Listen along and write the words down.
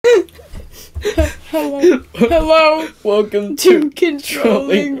Hello. Welcome to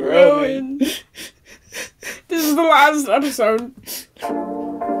Controlling Rowan. This is the last episode.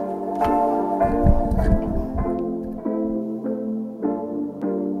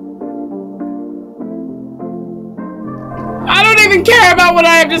 I don't even care about what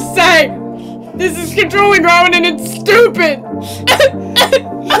I have to say. This is Controlling Rowan and it's stupid.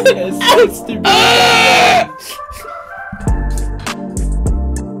 It's so stupid.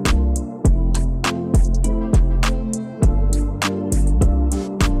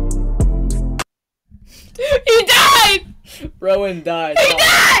 He died! Rowan died. He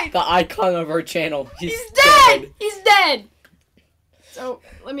died! The icon of our channel. He's dead! He's dead! So,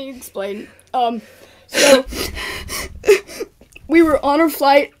 let me explain. So, we were on our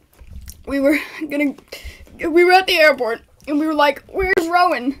flight. We were at the airport, and we were like, where's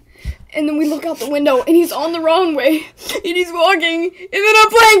Rowan? And then we look out the window, and he's on the runway, and he's walking, and then a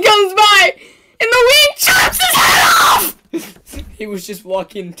plane comes by, and the wing chops his head off! He was just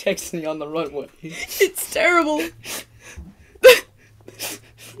walking, texting on the runway. It's terrible.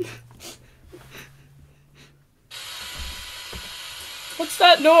 What's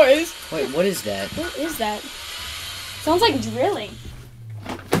that noise? Wait, what is that? What is that? Sounds like drilling.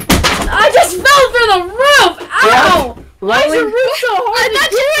 I just fell through the roof! Ow! Why is the roof so hard? I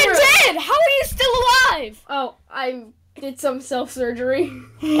thought you were dead! How are you still alive? Oh, I did some self-surgery.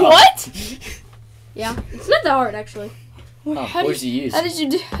 What? Yeah, it's not that hard actually. Oh, what did you use? How did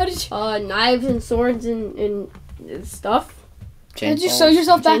you? Knives and swords and stuff. How did you sew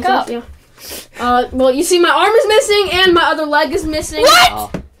yourself back up? Yeah. Well, you see, my arm is missing and my other leg is missing. What?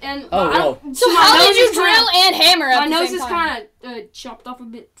 Oh. And So how did you drill and hammer at my the nose same is time? kind of chopped off a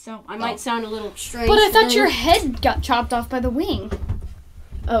bit, so I might sound a little strange. But I thought today. your head got chopped off by the wing.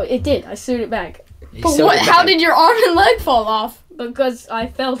 Oh, it did. I sewed it back But what? How did your arm and leg fall off? because I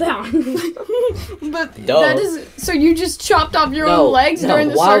fell down. But Duh. that is so you just chopped off your own legs during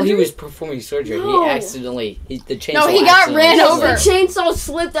the while surgery? he was performing surgery, No. he accidentally the chainsaw. No, he got ran accidentally over. The chainsaw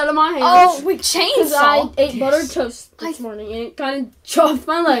slipped out of my hand. Oh, with Because I chainsaw. ate buttered toast this morning and it kind of chopped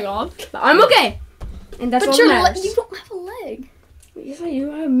my leg off. But I'm okay. And that's But all your that matters. you don't have a leg. Yes, I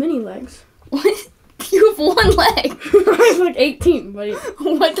do. I have many legs. What? You have one leg. I have like 18, buddy.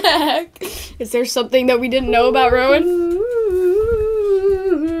 What the heck? Is there something that we didn't know about Rowan?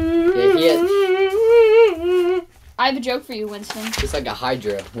 Yeah, he had, I have a joke for you, Winston. it's like a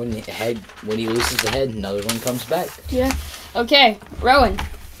hydra. When he loses the head, another one comes back. Yeah. Okay, Rowan.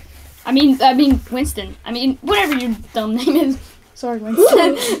 I mean Winston. I mean whatever your dumb name is. Sorry,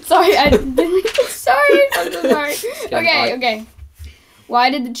 Winston. Sorry, sorry. I'm so sorry. Okay. Why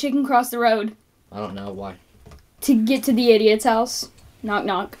did the chicken cross the road? I don't know why. To get to the idiot's house. Knock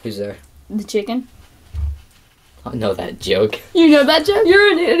knock. Who's there? The chicken. I know that joke. You know that joke?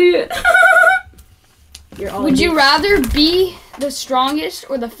 You're an idiot. Would you rather be the strongest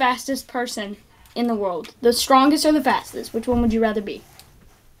or the fastest person in the world? The strongest or the fastest? Which one would you rather be?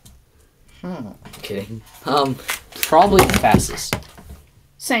 Kidding. Probably the fastest.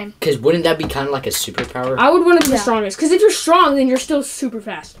 Same. Because wouldn't that be kind of like a superpower? I would want to be Yeah. the strongest. Because if you're strong, then you're still super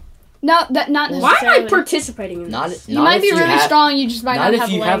fast. No, not Why necessarily. am I participating in Not, this? You not might if be you really have, strong. You just might not Not have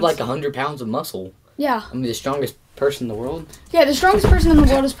if you legs. have like 100 pounds of muscle. Yeah. I mean, the strongest person in the world. Yeah, the strongest person in the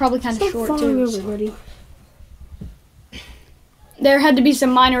world is probably kind of Stop short following too. everybody. There had to be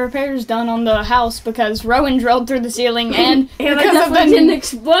some minor repairs done on the house because Rowan drilled through the ceiling and And I because of definitely the didn't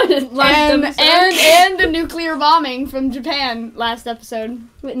explode it last episode. and the nuclear bombing from Japan last episode.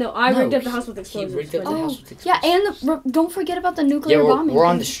 Wait, no, I rigged up the house with He explosives. rigged up the but- house with Yeah, explosives. and don't forget about the Yeah, nuclear bombing. we're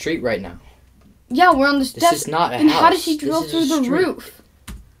on the street right now. Yeah, we're on the This is not a And house. how did he This drill is a through the street. roof?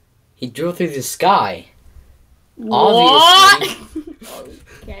 He drilled through the sky. What? Obviously.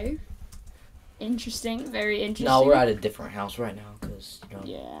 Okay. Interesting. Very interesting. No, we're at a different house right now because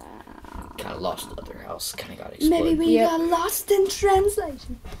Yeah. kind of lost the other house. Kind of got exploded. Maybe we got lost in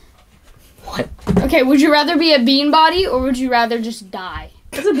translation. What? Okay, would you rather be a bean body or would you rather just die?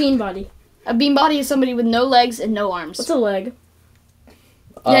 What's a bean body? A bean body is somebody with no legs and no arms. What's a leg?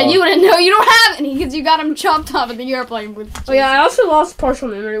 Yeah, you wouldn't know. You don't have any because you got them chopped off at the airplane. With Oh yeah, I also lost partial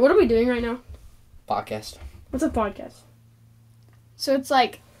memory. What are we doing right now? Podcast. What's a podcast? So it's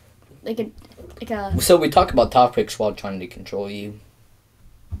like a. So we talk about topics while trying to control you.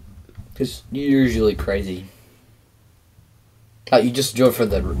 Because you're usually crazy. Like you just drove through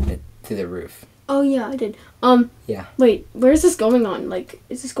the roof. Oh yeah, I did. Yeah. Wait, where is this going on? Like,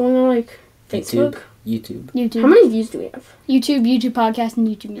 is this going on like Facebook? YouTube. YouTube. How many views do we have? YouTube podcast, and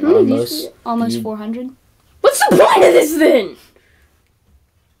YouTube How Music. many views do we have? Almost 400. What's the point of this then?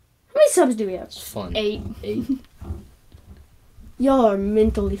 How many subs do we have? It's fun. 8. 8. Y'all are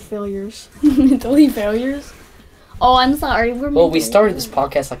mentally failures. Mentally failures? Oh, I'm sorry. Well, we started this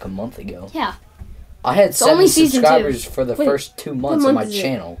podcast like a month ago. Yeah. I had 7 only season subscribers for the Wait, first 2 months of month my is it?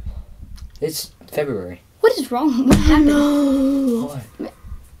 channel. It's February. What is wrong? What happened? No. What?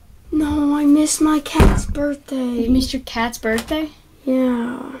 No, I missed my cat's You birthday. missed your cat's birthday?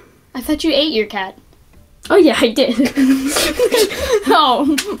 Yeah. I thought you ate your cat. Oh yeah, I did.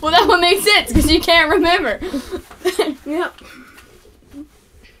 Oh, well that would make sense because you can't remember. Yep.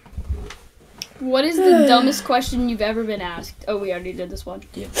 What is the dumbest question you've ever been asked? Oh, we already did this one.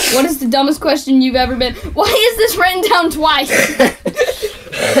 Yeah. What is the dumbest question you've ever been? Why is this written down twice?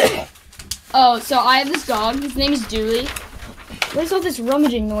 Oh, so I have this dog. His name is Dooley. Where's all this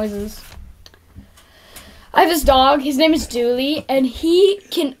rummaging noises? I have this dog. His name is Dooley, and he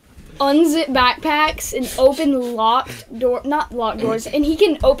can unzip backpacks and open not locked doors, and he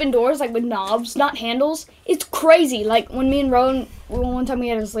can open doors like with knobs, not handles. It's crazy. Like when me and Rowan, one time we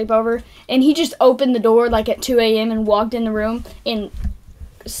had a sleepover, and he just opened the door like at 2 a.m. and walked in the room and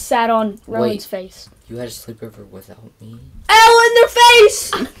sat on Rowan's face. You had a sleepover without me? Ow in their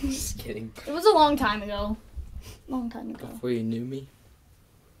face! Just kidding. It was a long time ago. Long time ago. Before you knew me?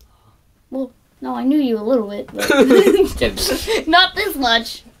 No, I knew you a little bit, but Just kidding. not this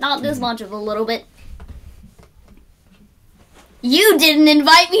much. Not this much of a little bit. You didn't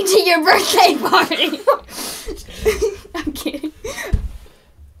invite me to your birthday party. I'm kidding.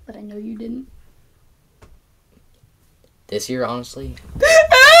 But I know you didn't. This year, honestly,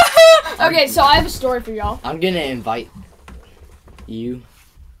 Okay, so I have a story for y'all. I'm gonna invite you,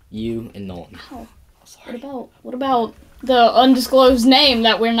 and Nolan. Ow. Sorry. What about the undisclosed name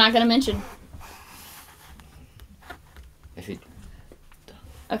that we're not gonna mention? If it,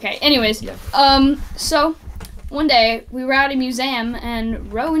 Okay, anyways. Yeah. So one day we were at a museum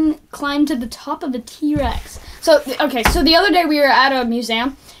and Rowan climbed to the top of a T-Rex. So the other day we were at a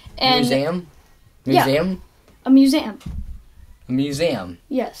museum and museum? Yeah. Museum? a museum. Museum.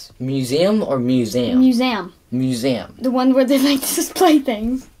 Yes. Museum or museum? Museum. Museum. The one where they like to display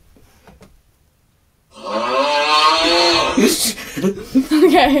things.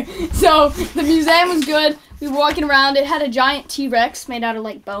 Okay, so the museum was good. We were walking around. It had a giant T-Rex made out of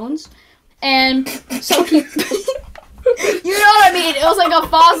like bones, and so he, you know what I mean? It was like a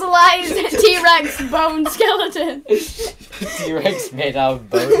fossilized T-Rex bone skeleton. T-Rex made out of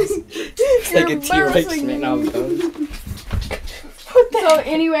bones. It's like a T-Rex embarrassing made out of bones. So,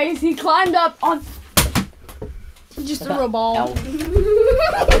 anyways, he climbed up on. He just threw a ball. Ow.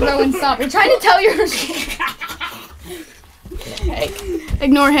 Rowan, stop! You're trying to tell your. Hey.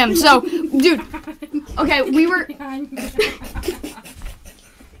 Ignore him. So, dude. Okay, we were.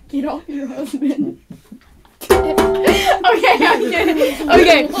 Get off your husband.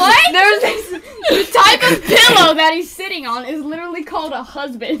 Okay. What? There's this the type of pillow that he's sitting on is literally called a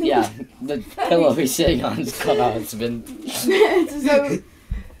husband. Yeah, the pillow he's sitting on is called a husband. So.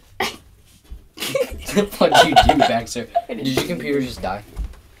 What did you do, Baxter? Did your computer just die?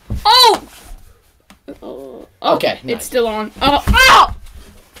 Oh! Okay, It's nice. still on. Oh! Ow!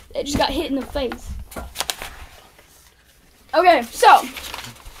 It just got hit in the face. Okay, so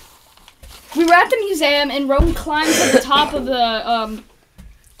we were at the museum and Rowan climbed to the top of the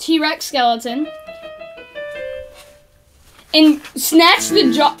T-Rex skeleton and snatched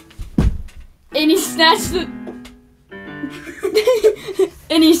the jaw. And he snatched the.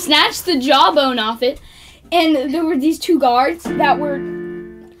 And he snatched the jawbone off it, and there were these two guards that were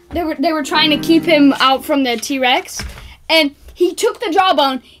trying to keep him out from the T-Rex, and he took the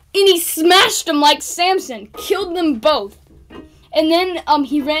jawbone and he smashed them like Samson, killed them both. And then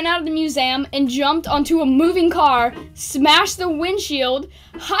he ran out of the museum and jumped onto a moving car, smashed the windshield,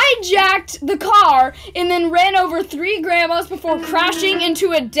 hijacked the car, and then ran over 3 grandmas before crashing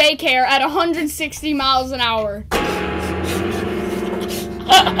into a daycare at 160 miles an hour.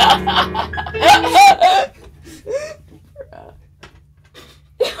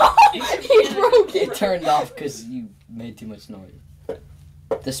 He broke it. It turned off because you made too much noise.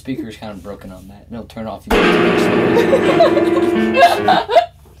 The speaker's kind of broken on that. It'll turn off if you make too much noise.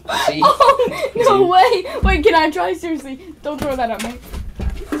 See? Oh, no way. Wait, can I try? Seriously. Don't throw that at me.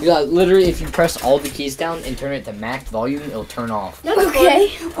 Yeah, literally, if you press all the keys down and turn it to max volume, it'll turn off. That's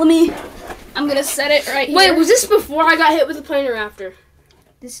Okay, let me. I'm gonna set it right here. Wait, was this before I got hit with the plane or after?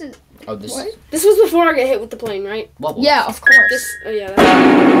 This is. Oh, this. What? This was before I got hit with the plane, right? What was Yeah, of course. This. Oh yeah.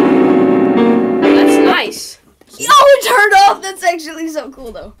 That's nice. Yo, it turned off. That's actually so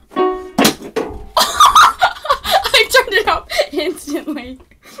cool, though. I turned it off instantly.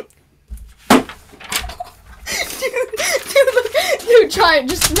 Dude, try it.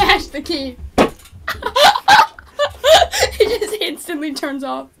 Just smash the key. He just hit instantly turns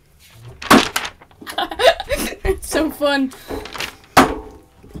off. It's so fun.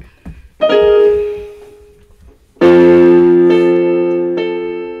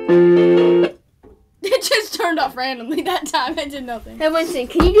 It just turned off randomly that time. I did nothing. Hey, Winston,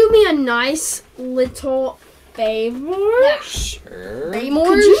 can you do me a nice little favor? Sure. Could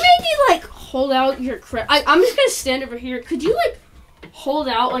you maybe like hold out your credit? I'm just gonna stand over here. Could you like hold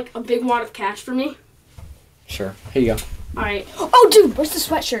out like a big wad of cash for me? Sure. Here you go. All right. Oh, dude, where's the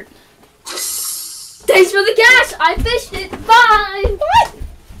sweatshirt? Thanks for the cash. I fished it. Bye. What?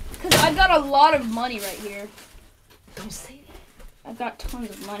 Because I've got a lot of money right here. Don't say that. I've got tons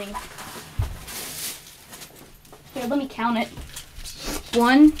of money. Here, let me count it.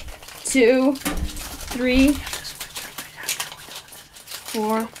 1, 2, 3,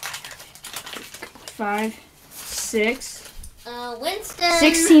 4, 5, 6. Winston.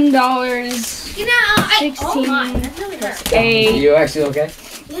 $16. You know, 16 oh my, that really hurt. Are 8. you actually okay?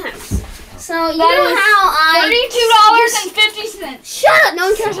 Yes. So you That know is how $32.50. Shut up! No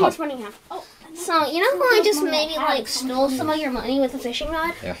one cares how much money you have. Oh. So you know how I just maybe like stole some of your money with a fishing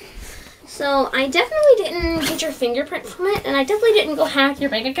rod? Yeah. So I definitely didn't get your fingerprint from it, and I definitely didn't go hack your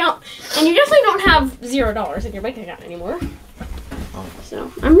bank account, and you definitely don't have $0 in your bank account anymore. Oh.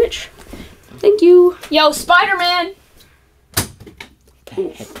 So I'm rich. Thank you. Yo, Spider-Man.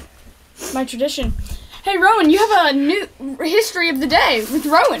 My tradition. Hey, Rowan, you have a new history of the day with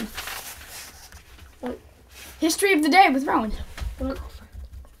Rowan. What? History of the day with Rowan. What?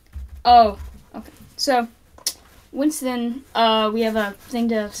 Oh, okay. So, Winston, we have a thing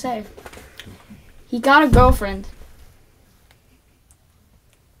to say. He got a girlfriend.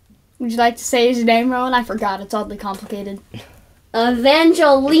 Would you like to say his name, Rowan? I forgot. It's oddly complicated.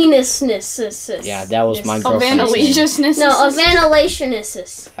 Evangelinisness. Yeah, that was my girlfriend. Evangeliousness. No,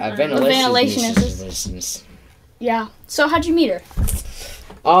 Evangelionisness. Ventilation. Yeah. So, how'd you meet her?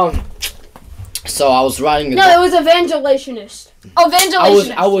 So I was riding. No, it was evangelationist. Oh,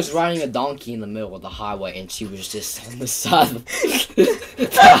 Evangelionisness. I was riding a donkey in the middle of the highway, and she was just on the side of the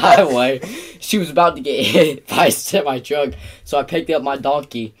highway. She was about to get hit by a semi-truck, so I picked up my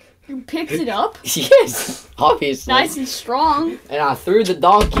donkey. You picked it up? Yes, obviously. Nice and strong. And I threw the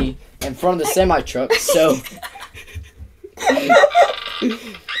donkey in front of the semi-truck, so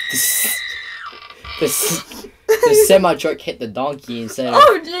the semi-truck hit the donkey instead of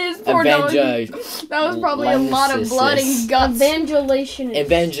Oh, jeez, poor dog. Evangel- That was probably a lot of blood and guts. Evangelationist.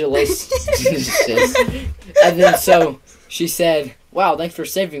 evangelist. And then so she said, "Wow, thanks for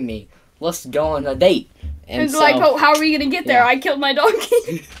saving me. Let's go on a date." And It's so, like, oh, how are we gonna get there? Yeah. I killed my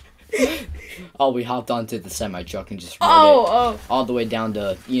donkey. we hopped onto the semi-truck and just rode Oh, it all the way down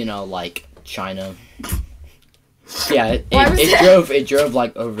to, like, China. Yeah, Why was that? it drove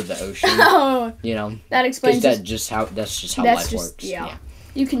like over the ocean, oh. That explains. because that's just how life works. Yeah.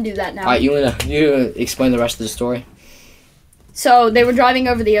 You can do that now. All right, you explain the rest of the story? So they were driving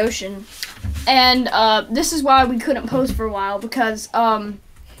over the ocean, and this is why we couldn't post for a while because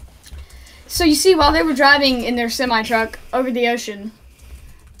so you see, while they were driving in their semi-truck over the ocean,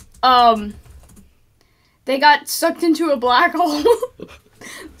 they got sucked into a black hole.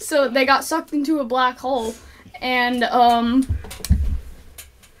 So they got sucked into a black hole, and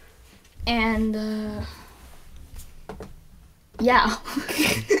yeah.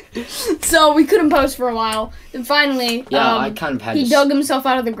 So we couldn't post for a while. Then finally, Yeah, I kind of had he to. dug himself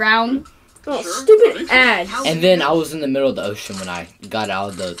out of the ground. Oh, stupid ad. And then I was in the middle of the ocean when I got out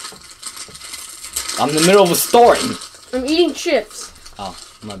of the. I'm in the middle of a story. I'm eating chips. Oh,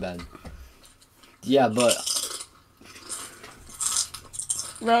 my bad. Yeah, but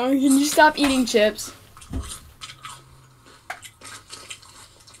Bro, can you stop eating chips?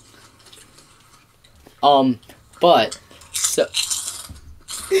 but so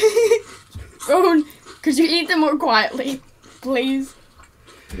Bro, could you eat them more quietly, please?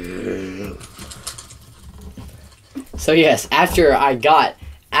 so yes, after I got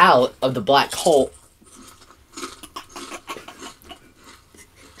out of the black hole.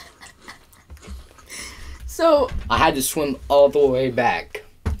 So, I had to swim all the way back.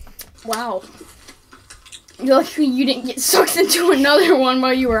 wow. You're lucky you didn't get sucked into another one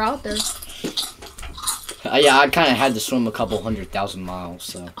while you were out there. Yeah, I kind of had to swim a couple 100,000 miles,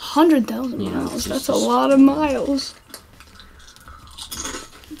 so. 100,000 Yeah, miles. it's That's just- a lot of miles.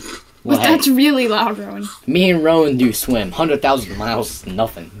 Well, But that's really loud, Rowan. me and Rowan do swim. 100,000 miles is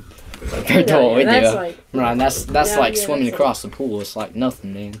nothing compared to what we that's do. like Right, that's Yeah, like yeah, swimming that's across the pool. It's like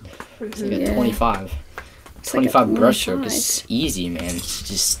nothing, man. It's like Yeah. a 25. It's like a 25 breaststroke 25. is easy, man. It's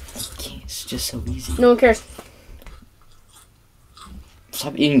just so easy. no one cares.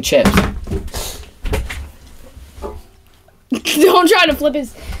 Stop eating chips. Don't try to flip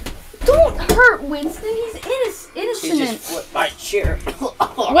his. Don't hurt Winston. He's innocent. You just flipped my chair.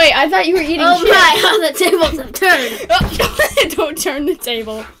 Wait, I thought you were eating Oh chips. my, how the tables have turned. Don't turn the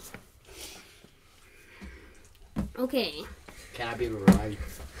table. Okay. Can I be revived?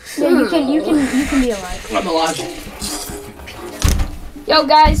 Yeah, you can be alive. I'm alive. Yo,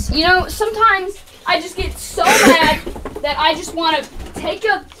 guys, you know, sometimes I just get so mad that I just want to take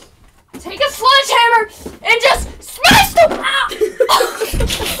a sledgehammer and just smash them out.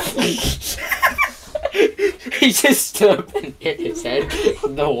 He just stood up and hit his head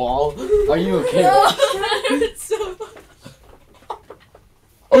on the wall. Are you okay? It's so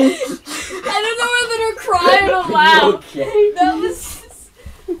I don't know whether to cry or to Are laugh. you okay? That was.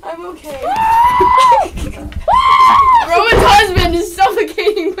 I'm okay. Rowan's husband is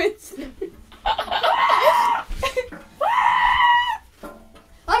suffocating Winston.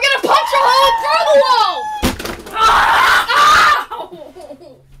 I'm gonna punch a hole through the wall!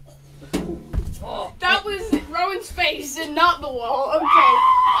 Ow! That was Rowan's face and not the wall. Okay.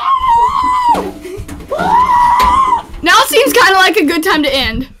 Now it seems kind of like a good time to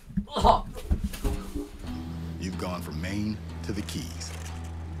end. You've gone from Maine to the Keys.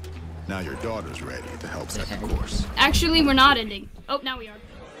 Now your daughter's ready to help set the course. Actually, we're not ending. Oh, now we are.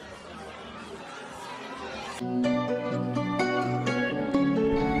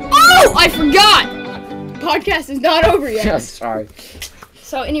 Oh, I forgot! Podcast is not over yet. Yeah, sorry.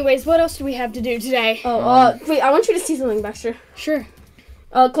 So, anyways, what else do we have to do today? Wait, I want you to see something, Baxter. Sure.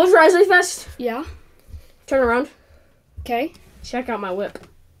 Close your eyes really fast. Yeah. Turn around. Okay. Check out my whip.